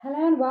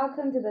Hello and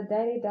welcome to the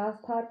Daily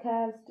Dust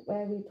podcast,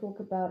 where we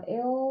talk about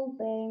all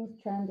things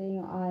trending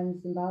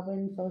on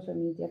Zimbabwean social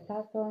media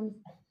platforms.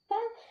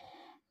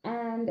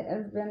 And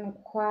it's been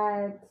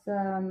quite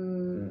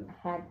some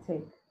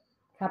hectic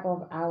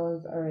couple of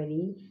hours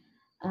already.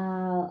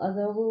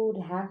 Although we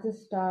would have to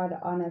start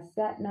on a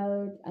sad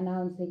note,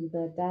 announcing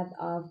the death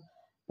of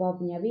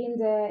Bob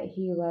Nyabinde.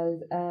 He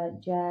was a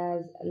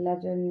jazz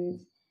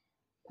legend,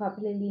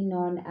 popularly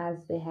known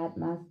as the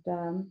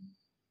headmaster.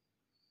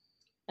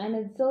 And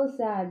it's so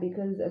sad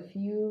because a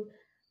few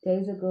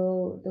days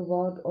ago, the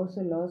world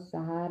also lost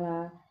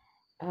Sahara,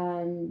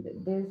 and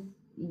this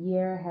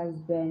year has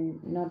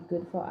been not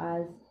good for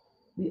us.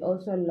 We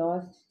also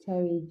lost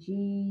Terry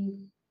G,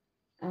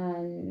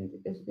 and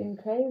it's been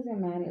crazy,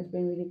 man. It's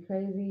been really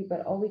crazy.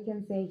 But all we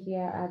can say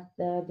here at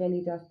the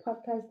Daily Dust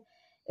podcast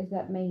is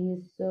that may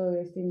his soul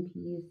rest in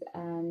peace,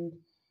 and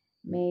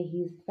may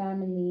his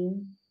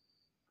family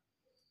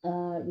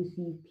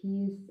receive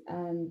peace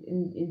and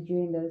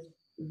during this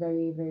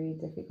very, very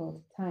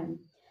difficult time.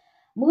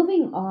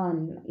 Moving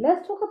on,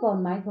 let's talk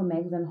about Michael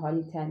Meggs and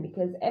Holly Tan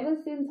because ever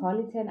since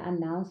Holly Tan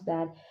announced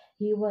that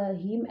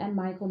him and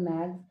Michael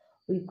Meggs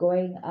were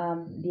going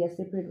their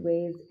separate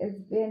ways,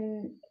 it's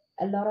been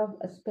a lot of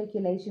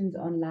speculations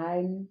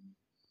online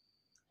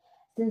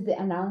since the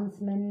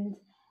announcement.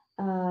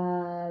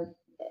 Uh,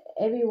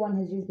 Everyone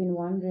has just been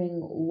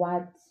wondering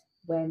what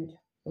went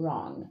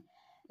wrong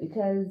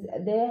because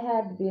there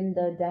had been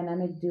the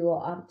dynamic duo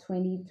of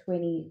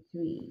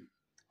 2023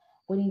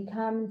 when it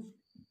comes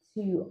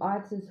to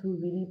artists who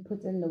really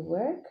put in the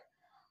work,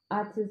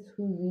 artists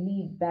who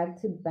really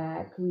back to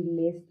back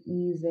released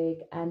music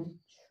and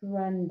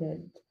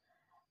trended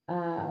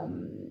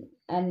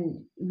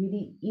and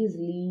really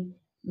easily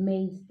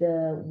made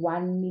the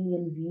 1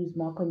 million views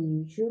mark on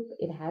YouTube,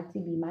 it had to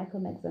be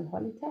Michael Max and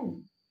Holly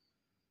 10.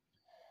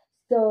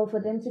 So for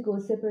them to go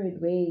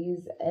separate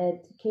ways,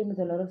 it came with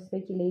a lot of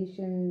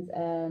speculations,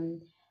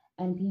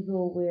 and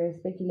people were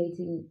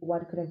speculating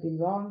what could have been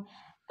wrong.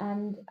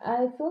 And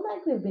I feel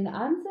like we've been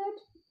answered,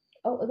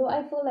 although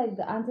I feel like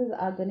the answers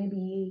are going to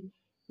be,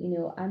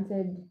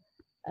 answered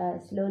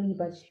slowly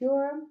but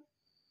sure.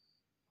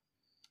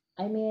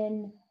 I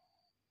mean,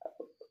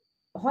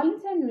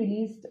 Hollington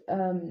released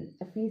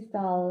a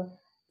freestyle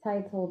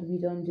titled "We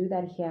Don't Do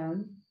That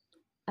Here,"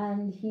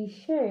 and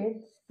he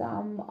shared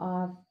some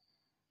of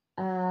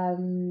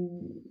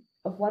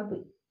what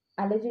we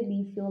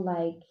allegedly feel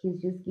like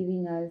he's just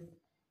giving us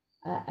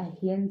a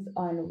hint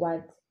on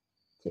what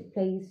took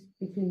place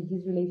between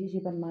his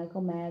relationship and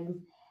Michael Maggs.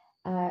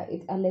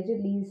 It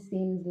allegedly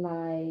seems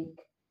like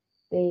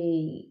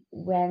they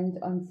went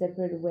on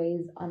separate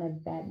ways on a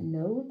bad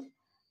note,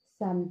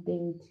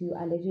 something to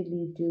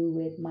allegedly do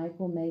with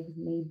Michael Meggs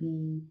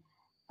maybe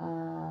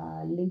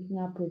linking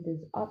up with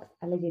his ops,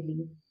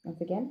 allegedly.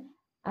 Once again,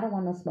 I don't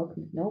want to smoke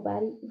with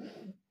nobody.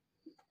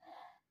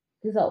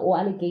 These are all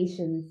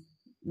allegations.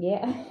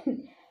 Yeah.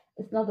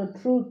 It's not the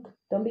truth.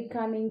 Don't be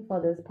coming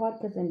for this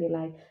podcast and be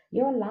like,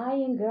 you're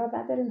lying, girl.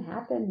 That didn't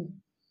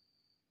happen.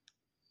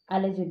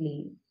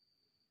 Allegedly.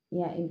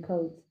 Yeah, in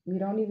quotes. We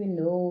don't even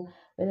know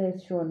whether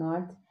it's true or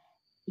not.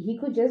 He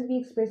could just be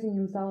expressing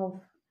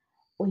himself,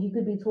 or he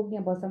could be talking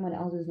about someone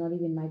else who's not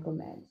even Michael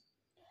Meggs.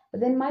 But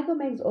then Michael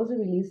Meggs also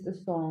released a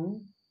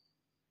song,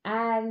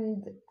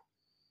 and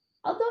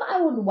although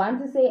I would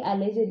want to say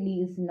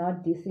allegedly is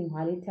not dissing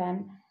Holly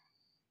Tan,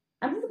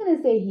 I'm just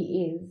gonna say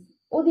he is.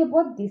 Or they're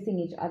both dissing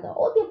each other.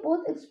 Or they're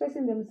both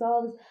expressing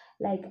themselves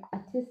like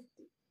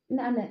in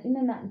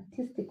an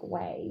artistic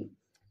way.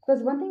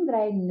 Because one thing that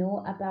I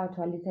know about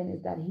Walitan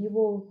is that he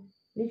will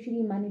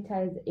literally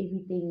monetize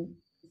everything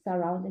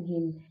surrounding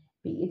him,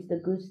 be it the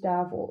good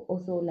stuff or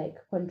also like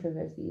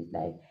controversies.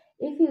 Like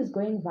if he's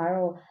going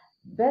viral,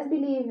 best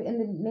believe in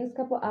the next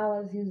couple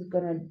hours he's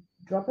gonna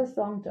drop a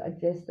song to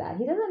address that.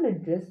 He doesn't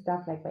address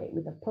stuff like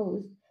with a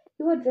post.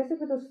 He will address it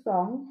with a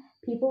song,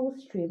 people will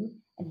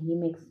stream, and he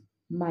makes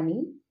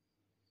money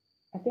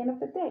at the end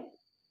of the day.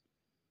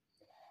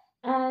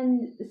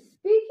 And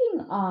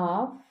speaking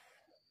of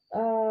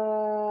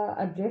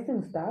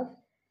addressing stuff,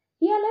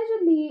 he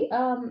allegedly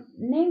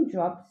name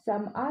dropped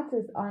some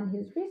artists on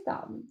his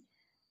freestyle.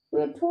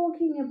 We're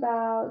talking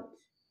about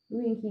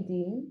Winky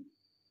Dee,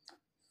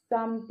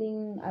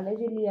 something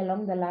allegedly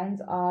along the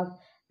lines of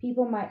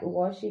people might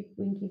worship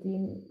Winky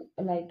Dee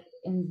like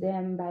in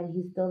them, but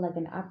he's still like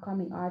an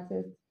upcoming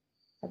artist,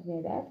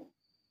 something like that.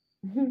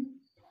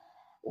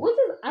 Which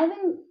is, I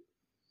think,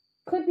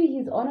 could be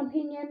his own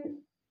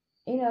opinion.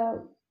 You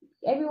know,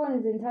 everyone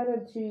is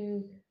entitled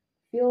to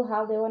feel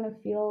how they want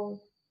to feel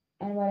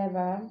and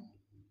whatever.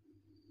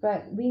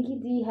 But Winky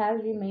D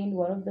has remained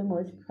one of the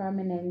most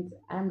prominent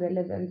and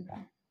relevant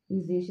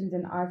musicians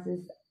and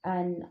artists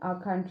in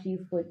our country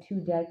for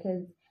 2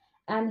 decades.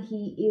 And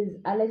he is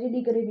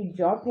allegedly going to be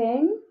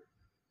dropping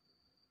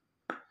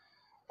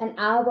an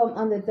album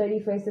on the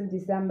 31st of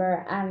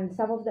December. And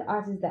some of the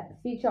artists that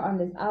feature on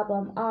this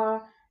album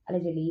are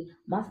allegedly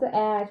Master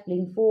Ash,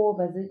 Blink 4,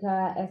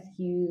 Bazooka, SQ,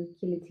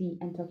 Killer T,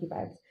 and Toki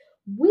Vibes,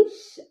 which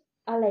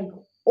are like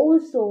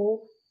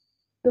also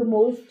the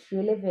most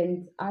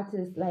relevant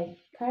artist like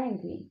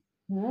currently.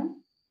 Huh?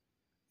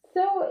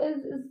 So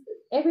is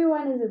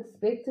everyone is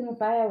expecting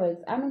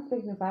fireworks. I'm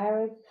expecting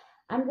fireworks.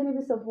 I'm gonna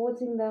be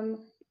supporting them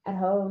at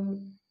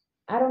home.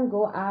 I don't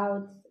go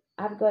out.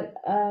 I've got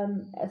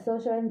a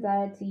social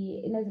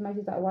anxiety. In as much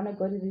as I want to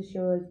go to the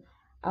shows,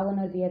 I will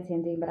not be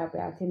attending, but I'll be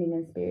attending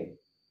in spirit.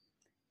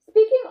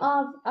 Speaking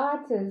of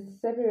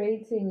artists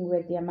separating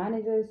with their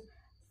managers,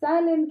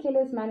 Silent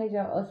Killer's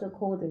manager also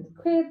called it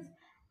quits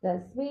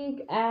this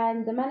week,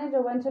 and the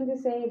manager went on to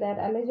say that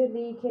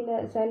allegedly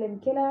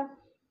Silent Killer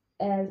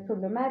is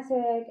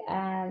problematic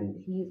and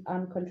he's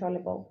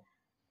uncontrollable.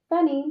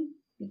 Funny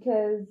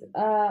because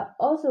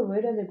also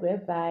word on the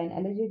grapevine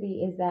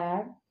allegedly is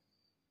that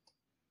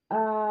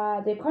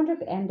their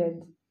contract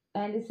ended,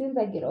 and it seems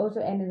like it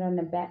also ended on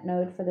a bad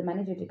note for the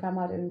manager to come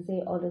out and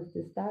say all of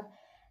this stuff.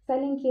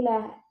 Silent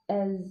Killer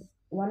is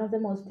one of the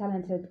most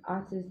talented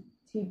artists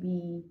to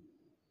be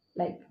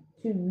like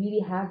to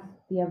really have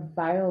their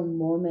viral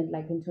moment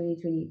like in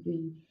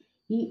 2023.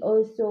 He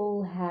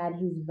also had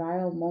his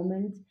viral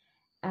moment,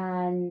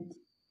 and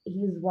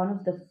he's one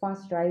of the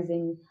fast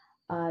rising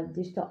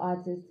digital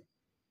artists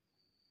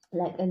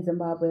like in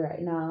Zimbabwe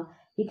right now.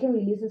 He can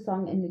release a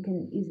song and you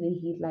can easily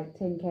hit like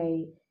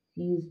 10K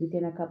views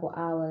within a couple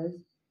hours.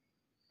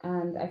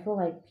 And I feel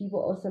like people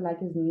also like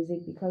his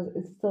music because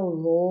it's so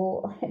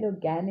raw and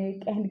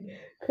organic and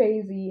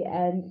crazy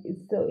and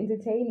it's so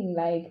entertaining.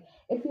 Like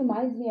it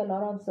reminds me a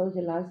lot of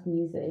Soulja Love's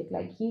music.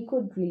 Like he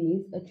could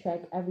release a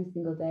track every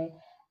single day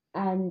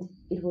and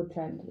it would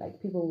trend. Like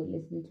people would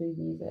listen to his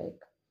music.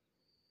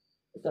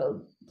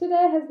 So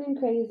today has been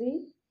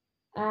crazy,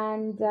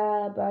 and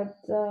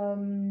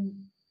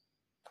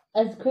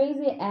as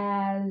crazy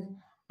as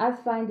us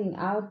finding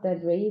out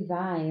that Ray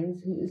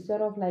Vines, who is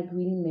sort of like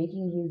really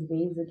making his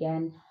waves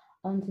again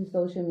onto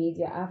social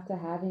media after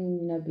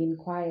having been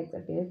quiet a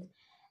bit,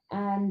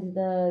 and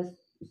the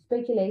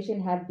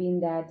speculation had been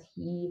that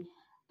he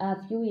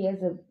a few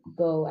years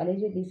ago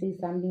allegedly said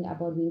something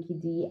about Winky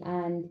Dee,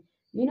 and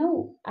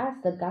as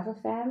the Gaffer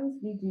fans,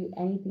 we do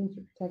anything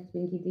to protect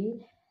Winky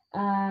Dee.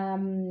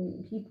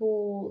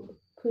 People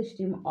pushed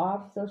him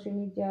off social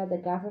media. The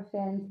Gaffer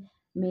fans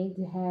made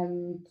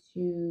him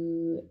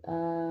to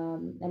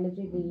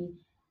allegedly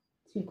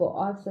to go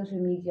off social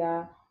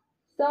media.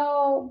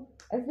 So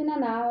it's been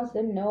announced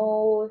that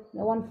no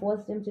one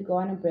forced him to go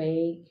on a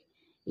break.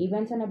 He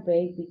went on a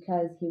break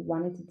because he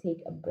wanted to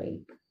take a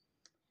break,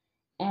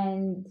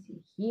 and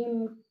he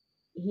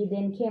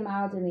then came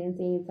out and then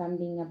said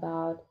something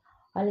about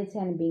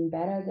Hollyton being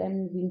better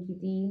than Winky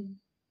D.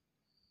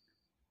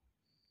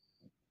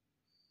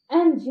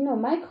 And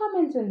my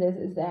comment on this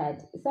is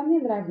that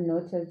something that I've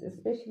noticed,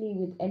 especially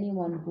with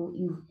anyone who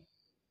is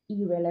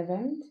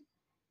irrelevant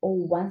or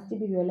wants to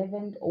be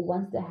relevant or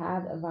wants to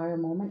have a viral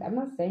moment. I'm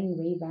not saying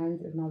Ray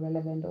Bans is not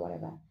relevant or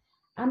whatever.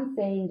 I'm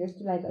saying just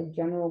to like a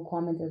general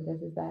comment of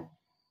this is that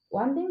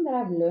one thing that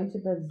I've learned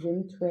about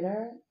Zoom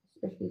Twitter,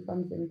 especially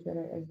from Zoom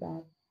Twitter, is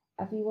that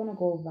if you want to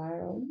go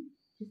viral,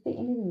 just say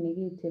anything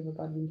negative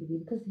about Winky D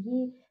because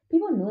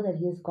people know that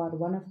he's got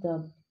one of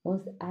the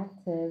most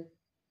active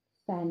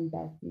fan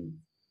bases.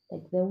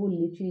 Like they will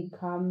literally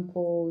come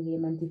for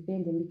him and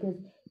defend him because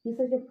he's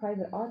such a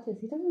private artist.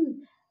 He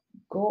doesn't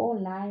go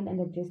online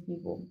and address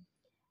people.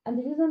 And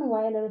the reason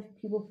why a lot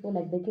of people feel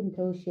like they can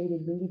throw shade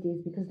at Winky Day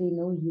is because they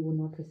know he will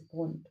not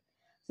respond.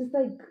 So it's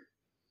like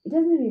it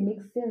doesn't really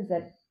make sense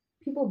that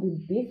people be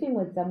beefing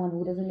with someone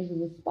who doesn't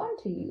even respond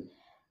to you.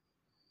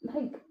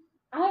 Like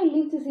I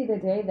live to see the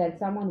day that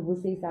someone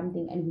will say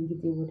something and Winky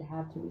Day would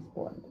have to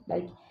respond.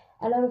 Like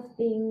a lot of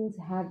things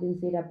have been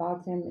said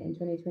about him in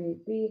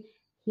 2023.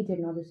 He did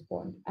not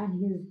respond, and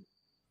his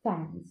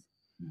fans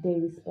they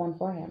respond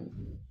for him,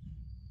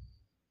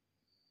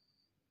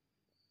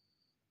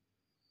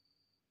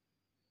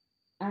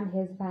 and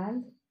his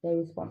fans they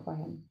respond for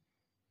him.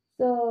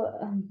 So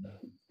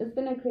it's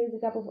been a crazy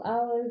couple of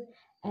hours,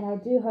 and I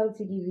do hope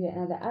to give you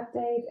another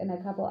update in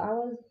a couple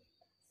hours.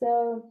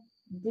 So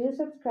do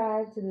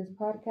subscribe to this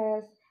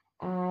podcast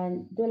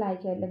and do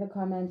like it, leave a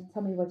comment,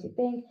 tell me what you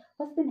think,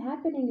 what's been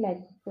happening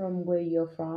like from where you're from.